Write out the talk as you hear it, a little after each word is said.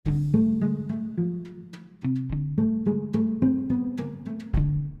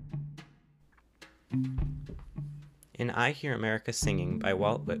I Hear America Singing by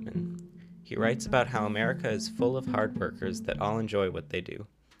Walt Whitman, he writes about how America is full of hard workers that all enjoy what they do.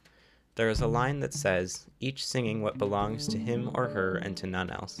 There is a line that says, each singing what belongs to him or her and to none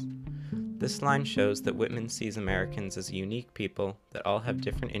else. This line shows that Whitman sees Americans as a unique people that all have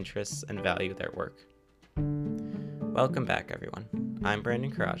different interests and value their work. Welcome back, everyone. I'm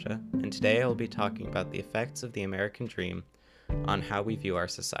Brandon Karaja, and today I will be talking about the effects of the American dream on how we view our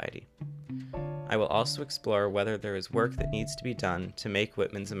society. I will also explore whether there is work that needs to be done to make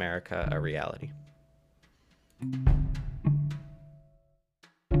Whitman's America a reality.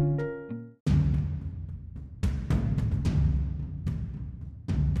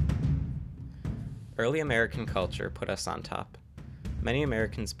 Early American culture put us on top. Many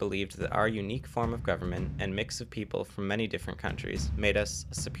Americans believed that our unique form of government and mix of people from many different countries made us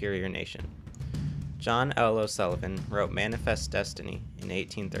a superior nation. John L. O'Sullivan wrote Manifest Destiny in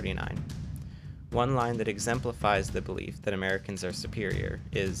 1839. One line that exemplifies the belief that Americans are superior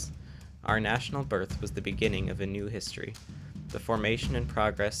is, "Our national birth was the beginning of a new history, the formation and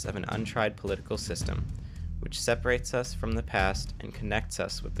progress of an untried political system, which separates us from the past and connects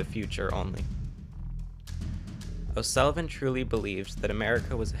us with the future only." O'Sullivan truly believed that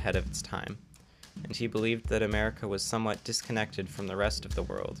America was ahead of its time, and he believed that America was somewhat disconnected from the rest of the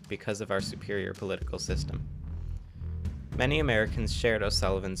world because of our superior political system. Many Americans shared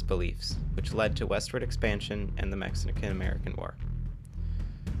O'Sullivan's beliefs, which led to westward expansion and the Mexican-American War.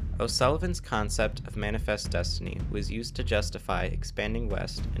 O'Sullivan's concept of manifest destiny was used to justify expanding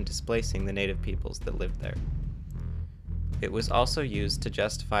west and displacing the native peoples that lived there. It was also used to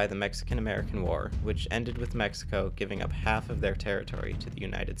justify the Mexican-American War, which ended with Mexico giving up half of their territory to the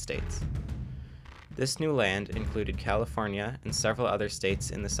United States. This new land included California and several other states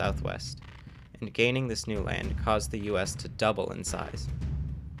in the Southwest, and gaining this new land caused the U.S. to double in size.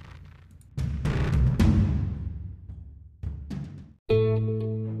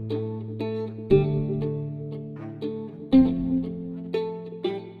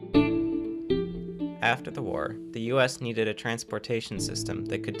 After the war, the U.S. needed a transportation system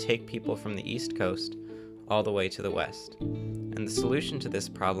that could take people from the East Coast all the way to the West, and the solution to this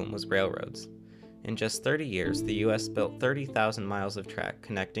problem was railroads. In just 30 years, the U.S. built 30,000 miles of track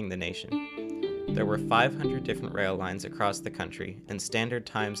connecting the nation. There were 500 different rail lines across the country, and standard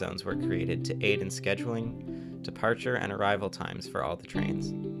time zones were created to aid in scheduling, departure, and arrival times for all the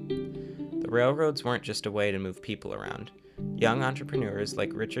trains. The railroads weren't just a way to move people around. Young entrepreneurs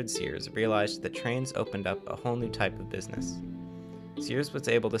like Richard Sears realized that trains opened up a whole new type of business. Sears was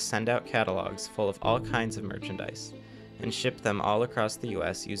able to send out catalogs full of all kinds of merchandise and ship them all across the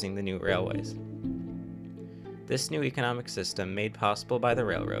U.S. using the new railways. This new economic system, made possible by the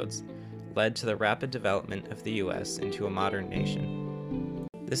railroads, led to the rapid development of the U.S. into a modern nation.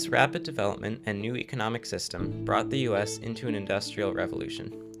 This rapid development and new economic system brought the U.S. into an industrial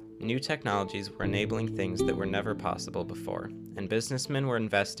revolution. New technologies were enabling things that were never possible before, and businessmen were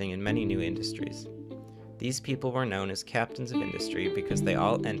investing in many new industries. These people were known as captains of industry because they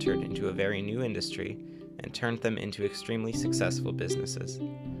all entered into a very new industry and turned them into extremely successful businesses.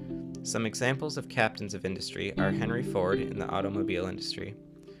 Some examples of captains of industry are Henry Ford in the automobile industry,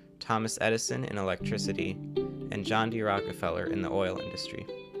 Thomas Edison in electricity, and John D. Rockefeller in the oil industry.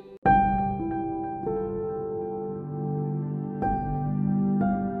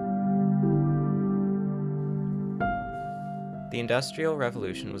 The Industrial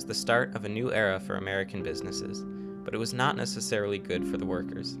Revolution was the start of a new era for American businesses, but it was not necessarily good for the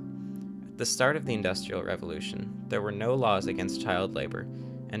workers. At the start of the Industrial Revolution, there were no laws against child labor,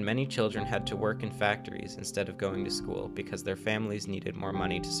 and many children had to work in factories instead of going to school because their families needed more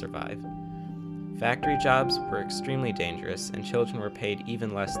money to survive. Factory jobs were extremely dangerous, and children were paid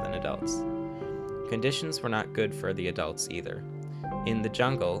even less than adults. Conditions were not good for the adults either. In The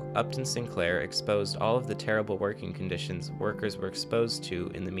Jungle, Upton Sinclair exposed all of the terrible working conditions workers were exposed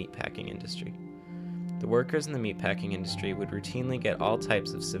to in the meatpacking industry. The workers in the meatpacking industry would routinely get all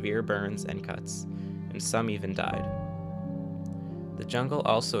types of severe burns and cuts, and some even died. The Jungle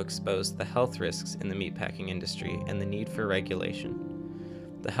also exposed the health risks in the meatpacking industry and the need for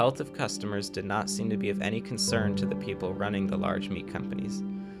regulation. The health of customers did not seem to be of any concern to the people running the large meat companies,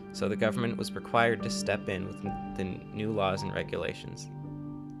 so the government was required to step in with the new laws and regulations.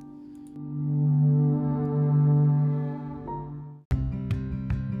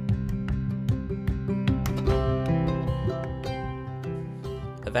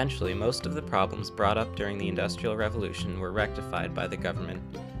 Eventually, most of the problems brought up during the Industrial Revolution were rectified by the government,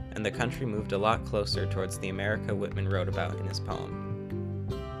 and the country moved a lot closer towards the America Whitman wrote about in his poem.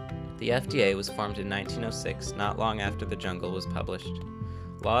 The FDA was formed in 1906, not long after The Jungle was published.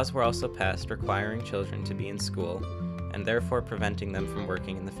 Laws were also passed requiring children to be in school, and therefore preventing them from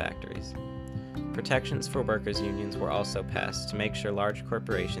working in the factories. Protections for workers' unions were also passed to make sure large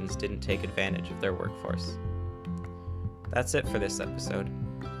corporations didn't take advantage of their workforce. That's it for this episode.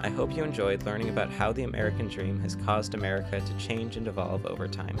 I hope you enjoyed learning about how the American dream has caused America to change and evolve over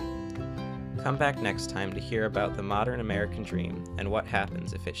time. Come back next time to hear about the modern American dream and what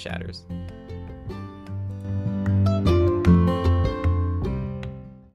happens if it shatters.